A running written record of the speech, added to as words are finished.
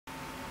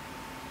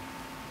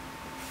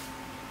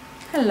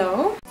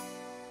Hello.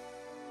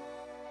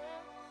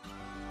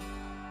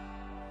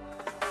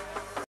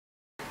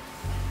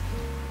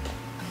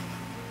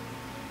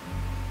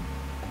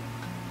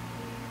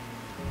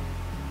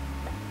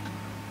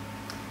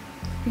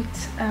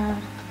 With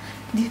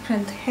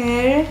different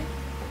hair,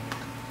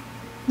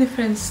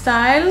 different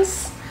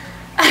styles,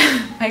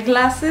 my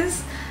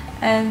glasses,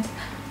 and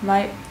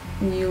my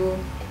new,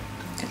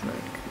 I don't know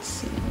if you can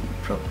see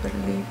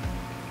properly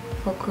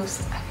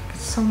focused. I think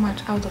it's so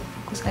much out of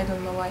focus, I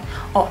don't know why.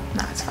 Oh,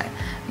 no, it's fine.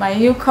 My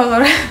new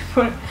color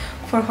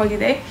for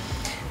holiday.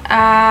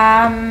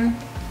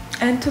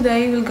 And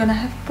today we're gonna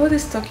have body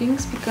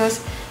stockings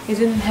because we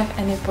didn't have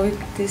any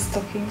body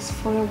stockings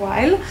for a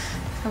while.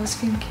 I was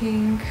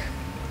thinking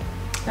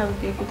that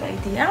would be a good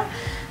idea.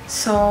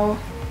 So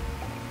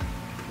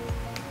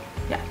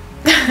yeah,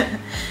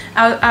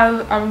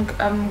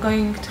 I'm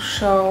going to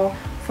show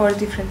 4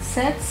 different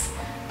sets.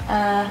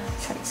 I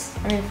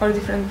mean 4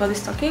 different body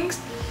stockings.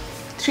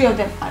 3 of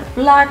them are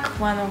black.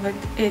 One of it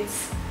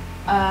is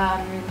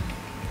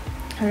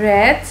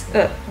red,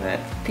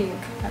 pink.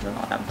 I don't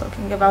know what I'm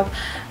talking about.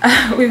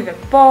 With a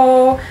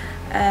bow,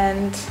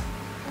 and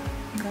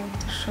I'm going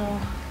to show.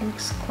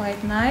 Looks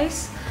quite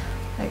nice.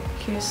 Like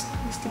here's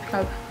this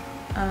typical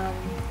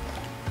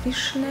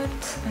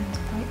fishnet, and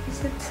why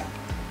is it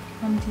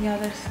on the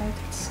other side?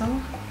 It's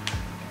so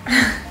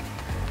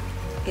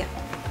yeah.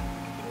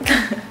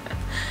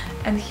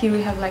 And here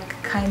we have like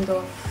kind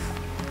of,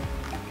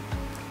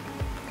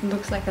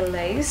 looks like a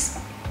lace.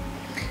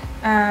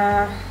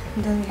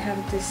 Then we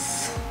have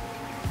this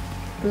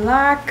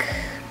black,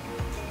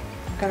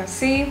 gonna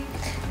see,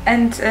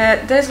 and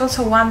there's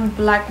also one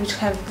black which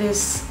have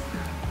this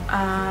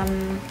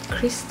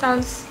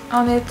crystals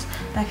on it.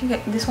 I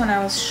think this one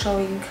I was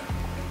showing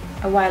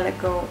a while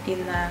ago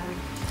in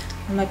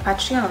on my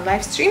Patreon on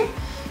live stream.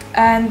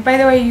 And by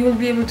the way, you will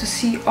be able to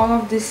see all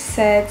of these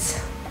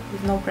sets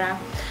with no bra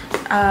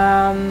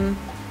on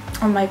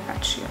my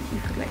Patreon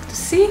if you'd like to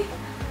see.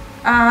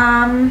 But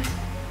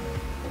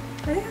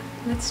yeah,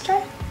 let's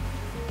try.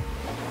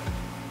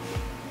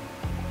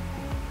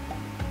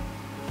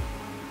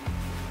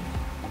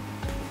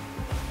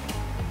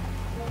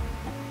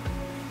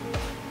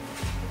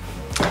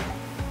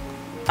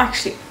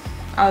 Actually,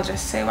 I'll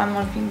just say one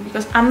more thing,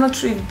 because I'm not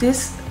sure if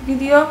this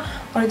video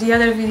or the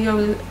other video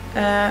will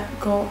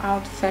go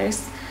out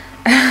first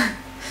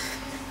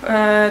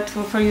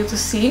for you to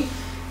see.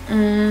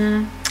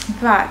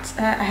 But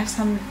I have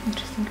some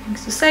interesting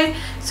things to say.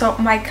 So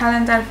my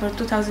calendar for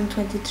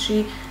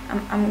 2023,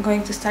 I'm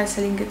going to start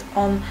selling it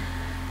on,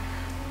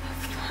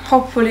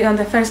 hopefully on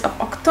the 1st of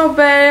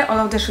October. All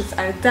of the shoots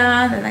are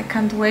done and I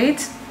can't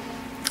wait.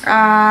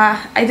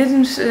 I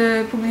didn't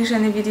publish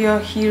any video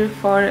here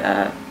for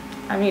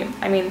I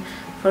mean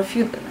for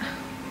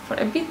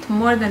a bit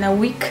more than a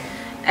week,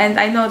 and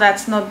I know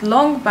that's not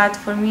long, but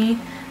for me,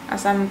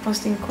 as I'm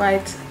posting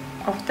quite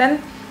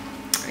often,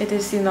 it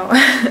is, you know.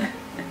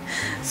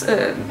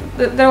 So,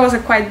 there was a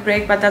quiet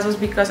break, but that was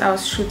because I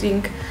was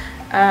shooting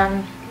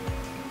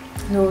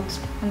nudes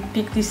on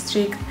Peak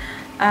District,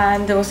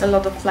 and there was a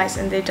lot of flies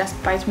and they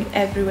just bite me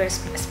everywhere,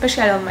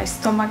 especially on my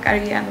stomach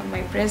area and on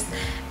my breast,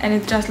 and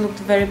it just looked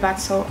very bad,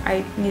 so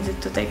I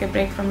needed to take a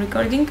break from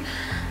recording.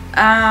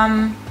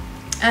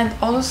 And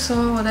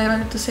also what I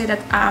wanted to say, that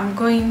I'm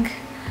going,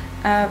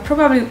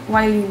 probably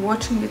while you're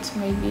watching it,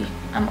 maybe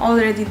I'm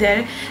already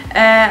there,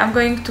 I'm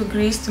going to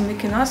Greece, to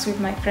Mykonos, with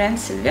my friend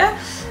Sylvia,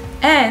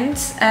 and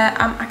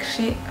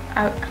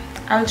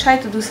I'll try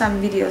to do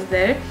some videos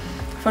there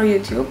for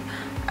YouTube.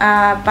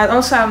 But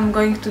also I'm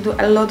going to do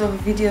a lot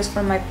of videos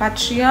for my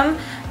Patreon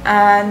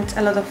and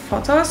a lot of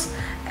photos,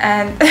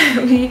 and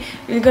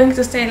we're going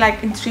to stay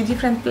like in 3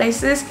 different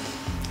places.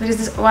 There is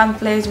this one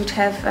place which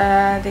have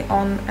their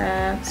own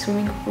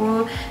swimming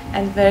pool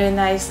and very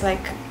nice,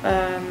 like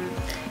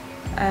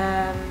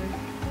I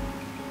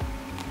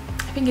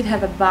think it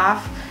have a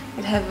bath,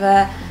 it have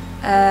a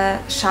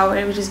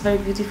shower which is very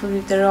beautiful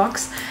with the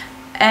rocks,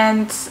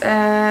 and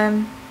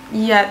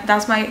yeah,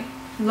 that's my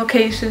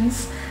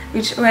locations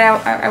where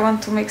I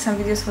want to make some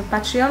videos for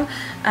Patreon.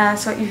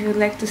 So if you would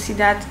like to see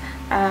that,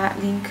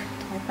 link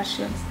to my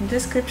Patreon is in the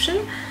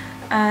description,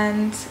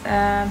 and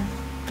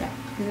yeah,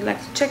 if you would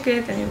like to check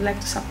it and you would like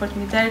to support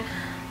me there,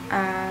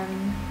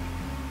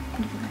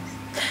 would be nice.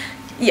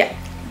 Yeah,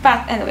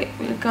 but anyway,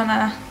 we're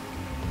gonna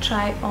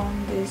try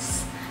on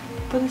this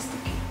body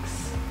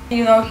stockings.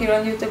 You know, here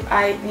on YouTube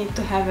I need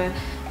to have a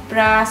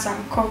bra, so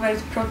I'm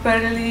covered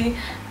properly,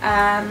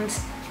 and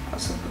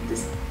also put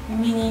this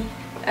mini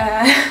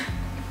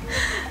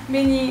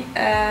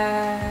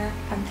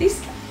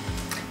panties,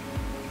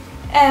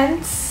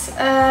 and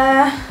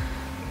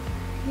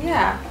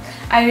yeah,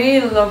 I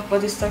really love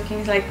body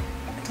stockings. Like,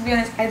 to be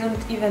honest, I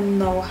don't even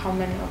know how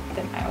many of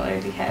them I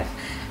already have,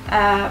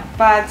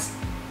 but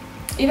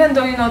even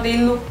though, you know, they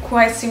look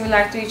quite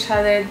similar to each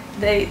other,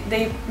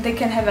 they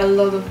can have a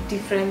lot of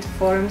different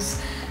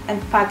forms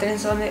and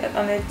patterns on it.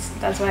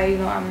 That's why, you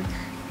know, I'm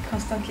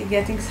constantly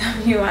getting some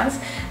new ones.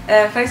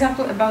 For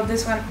example, about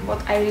this one,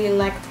 what I really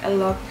liked a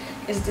lot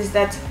is this,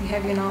 that we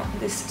have, you know,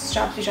 these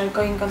straps which are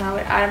going on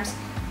our arms.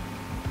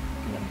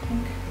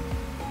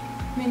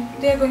 I mean,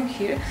 they are going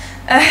here.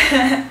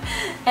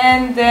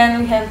 And then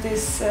we have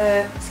this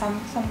some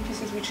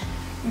pieces which,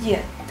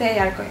 yeah, they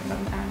are going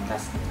on the arm.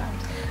 That's not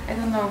arms. I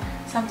don't know.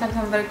 Sometimes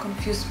I'm very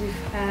confused with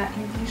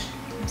English.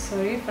 I'm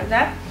sorry for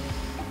that.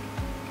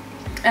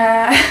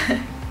 Yeah,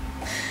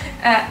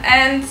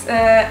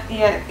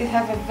 it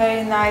have a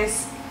very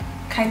nice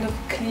kind of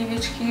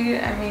cleavage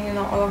here. I mean, you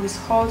know, all of these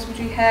holes which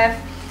we have,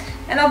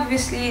 and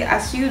obviously,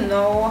 as you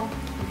know,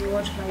 if you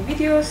watch my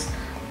videos,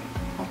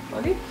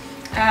 hopefully,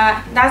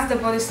 that's the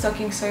body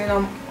stocking. So you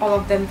know, all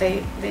of them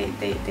they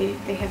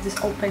have this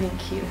opening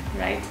here,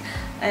 right?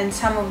 And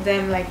some of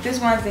them, like these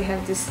ones, they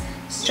have these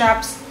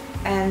straps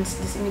and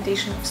this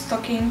imitation of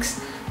stockings,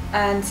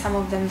 and some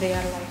of them they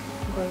are like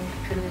going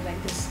purely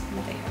like this,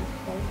 and they have a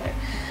hole there.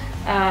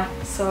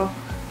 So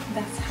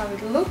that's how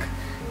it look.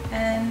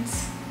 And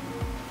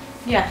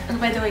yeah, and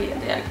by the way, yeah,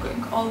 they are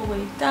going all the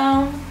way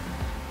down.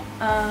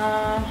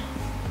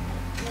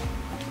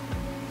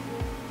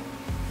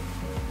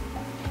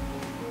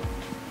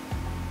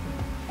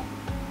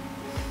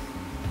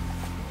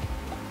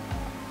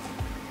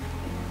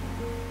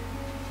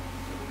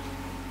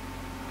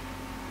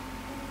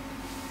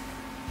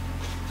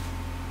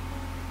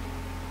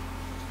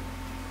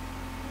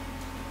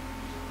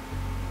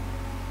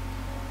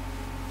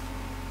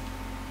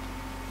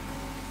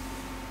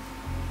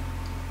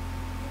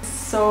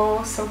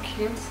 So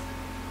cute.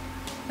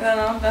 I don't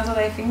know, that's what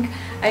I think.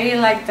 I really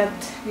like that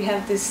we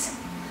have this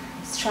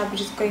strap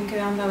which is going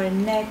around our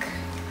neck,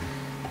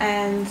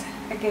 and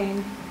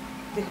again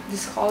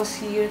these holes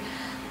here.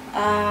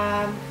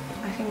 I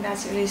think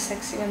that's really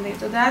sexy when they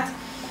do that.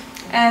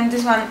 And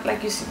this one,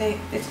 like you see,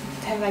 they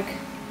have like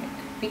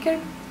bigger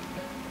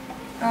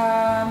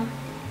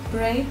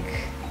break.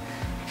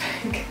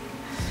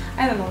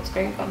 I don't know what's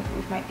going on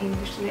with my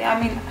English today.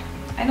 I mean,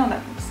 I know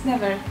that it's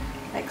never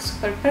like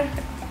super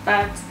perfect,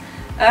 but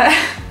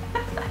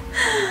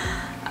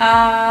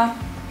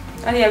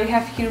yeah, we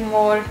have here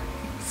more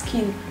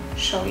skin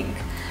showing,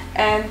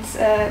 and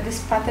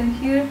this pattern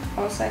here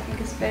also I think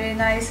is very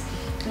nice,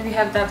 and we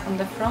have that on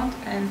the front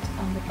and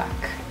on the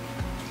back.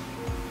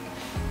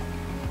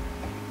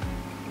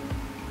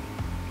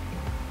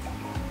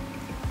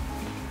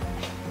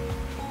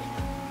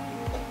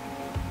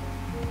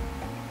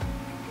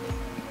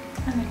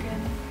 And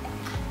again,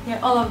 yeah,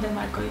 all of them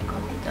are going all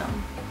the way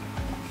down.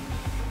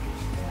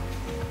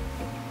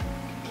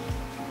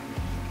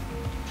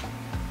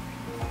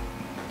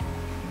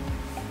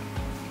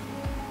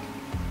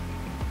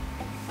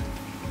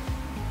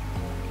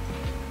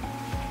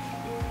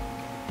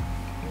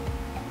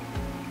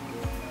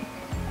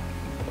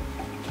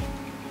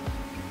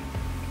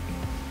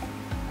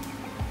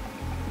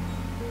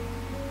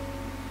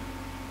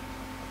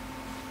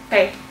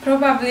 Okay,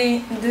 probably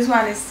this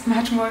one is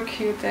much more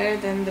cuter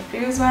than the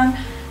previous one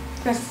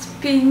because it's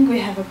pink, we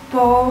have a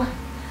bow,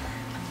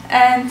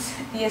 and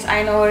yes,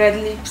 I know red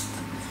lips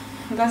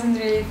doesn't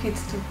really fit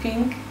to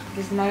pink,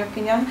 this is my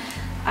opinion,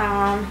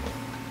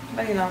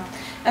 but you know,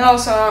 and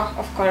also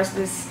of course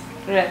this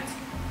red,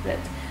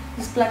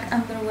 this black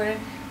underwear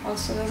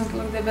also doesn't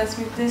look the best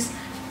with this,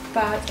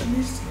 but at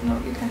least, you know,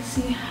 you can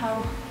see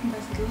how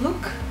does it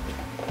look.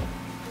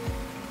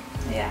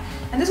 Yeah,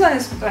 and this one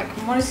is like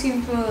more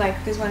simple,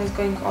 like this one is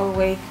going all the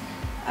way,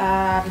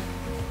 I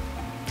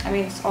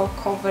mean it's all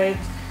covered,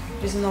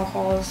 there's no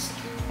holes,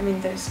 I mean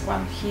there's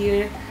one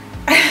here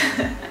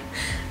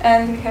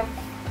and we have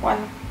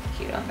one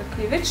here on the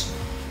cleavage.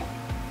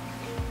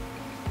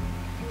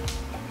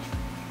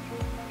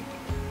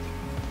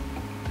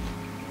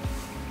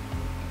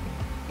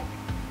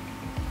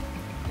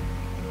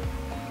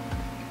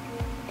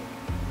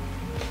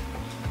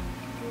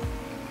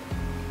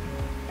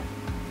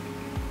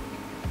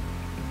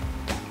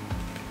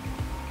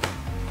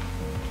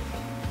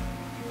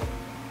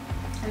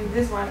 And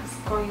this one is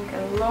going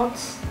a lot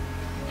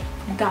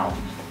down.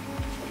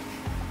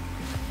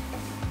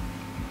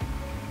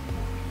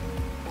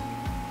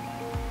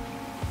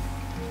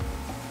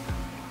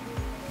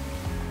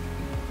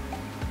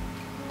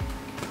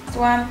 This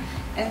one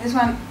and this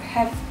one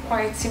have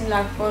quite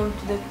similar form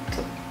to the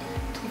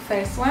two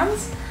first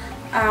ones.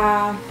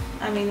 I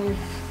mean with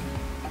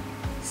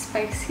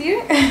spikes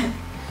here.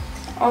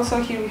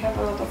 Also here we have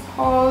a lot of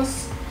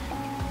holes,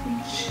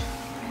 which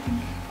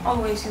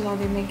always, you know,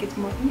 they make it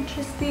more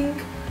interesting.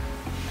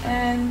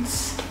 And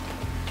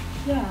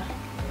yeah,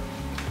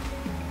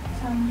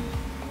 some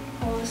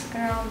holes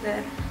around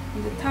the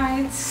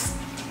tights.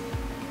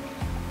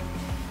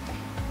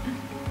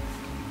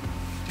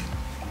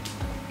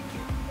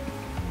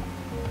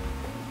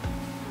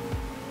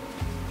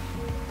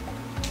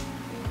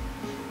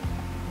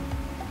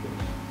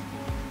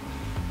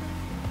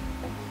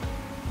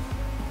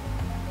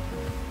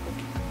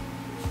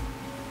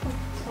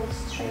 It's all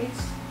straight.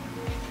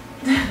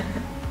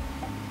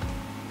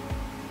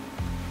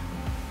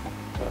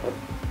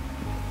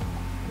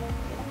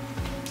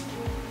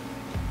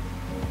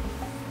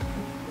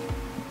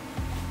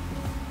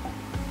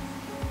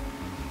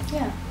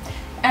 Yeah,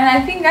 and I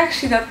I think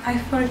actually that I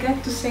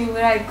forget to say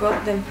where I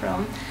got them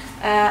from.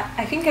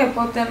 I think I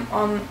bought them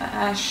on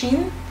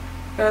Shein,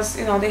 because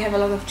you know they have a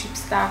lot of cheap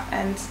stuff,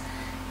 and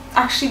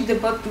actually the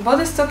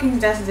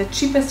BodyStockings, that's the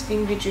cheapest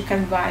thing which you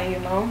can buy, you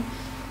know.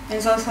 And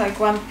it's also like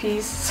one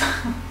piece.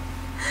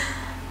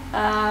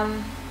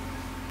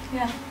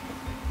 Yeah,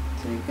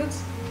 it's really good.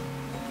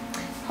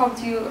 Hope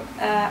you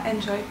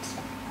enjoyed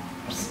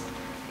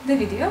the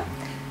video,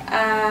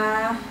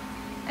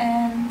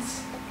 and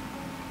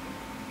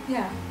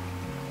yeah,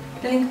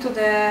 the link to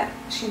the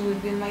Shein will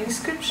be in my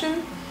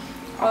description.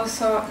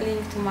 Also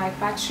link to my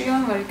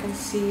Patreon, where you can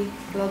see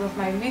a lot of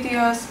my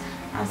videos,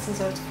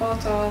 uncensored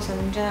photos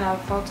and general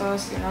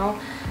photos, you know.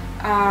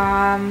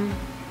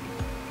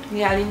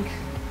 Yeah, link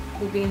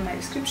will be in my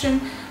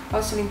description.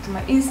 Also link to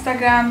my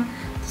Instagram,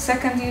 to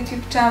second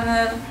YouTube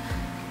channel,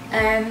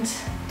 and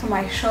to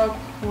my shop,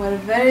 where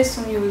very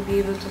soon you will be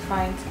able to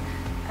find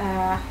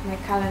my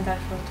calendar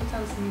for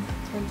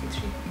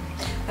 2023.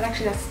 But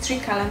actually that's 3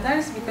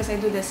 calendars, because I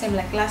do the same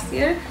like last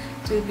year.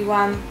 It will be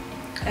one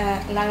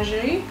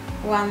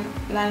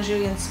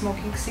lingerie and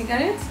smoking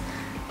cigarettes,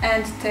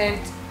 and third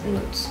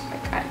nude,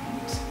 like art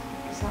nude.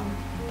 So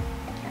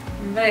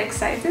yeah, I'm very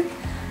excited,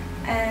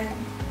 and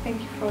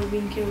thank you for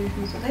being here with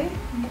me today.